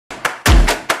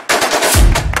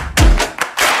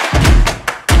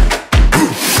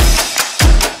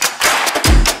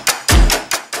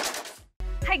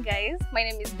guys, my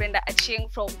name is Brenda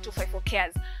Achieng from 254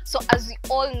 Cares. So as we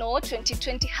all know,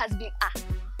 2020 has been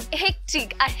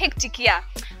a hectic year,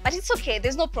 but it's okay,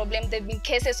 there's no problem. There have been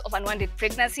cases of unwanted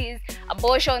pregnancies,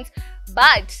 abortions,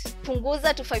 but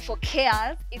Punguza 254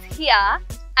 Cares is here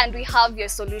and we have your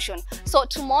solution. So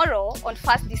tomorrow on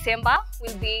 1st December,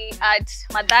 we'll be at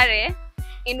Madare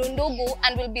in Undugu,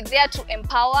 and we'll be there to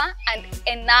empower and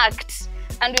enact,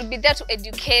 and we'll be there to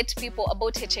educate people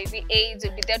about HIV/AIDS.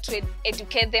 We'll be there to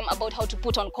educate them about how to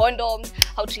put on condoms,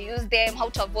 how to use them, how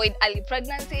to avoid early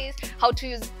pregnancies, how to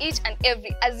use each and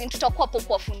every, as in tutakuwa hapo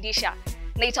kuwafundisha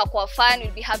na itakuwa fun.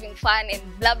 We'll be having fun and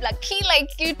blah blah, like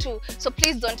you too. So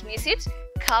please don't miss it.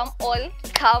 Come all,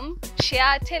 come,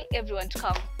 share, tell everyone to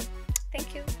come.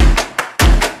 Thank you.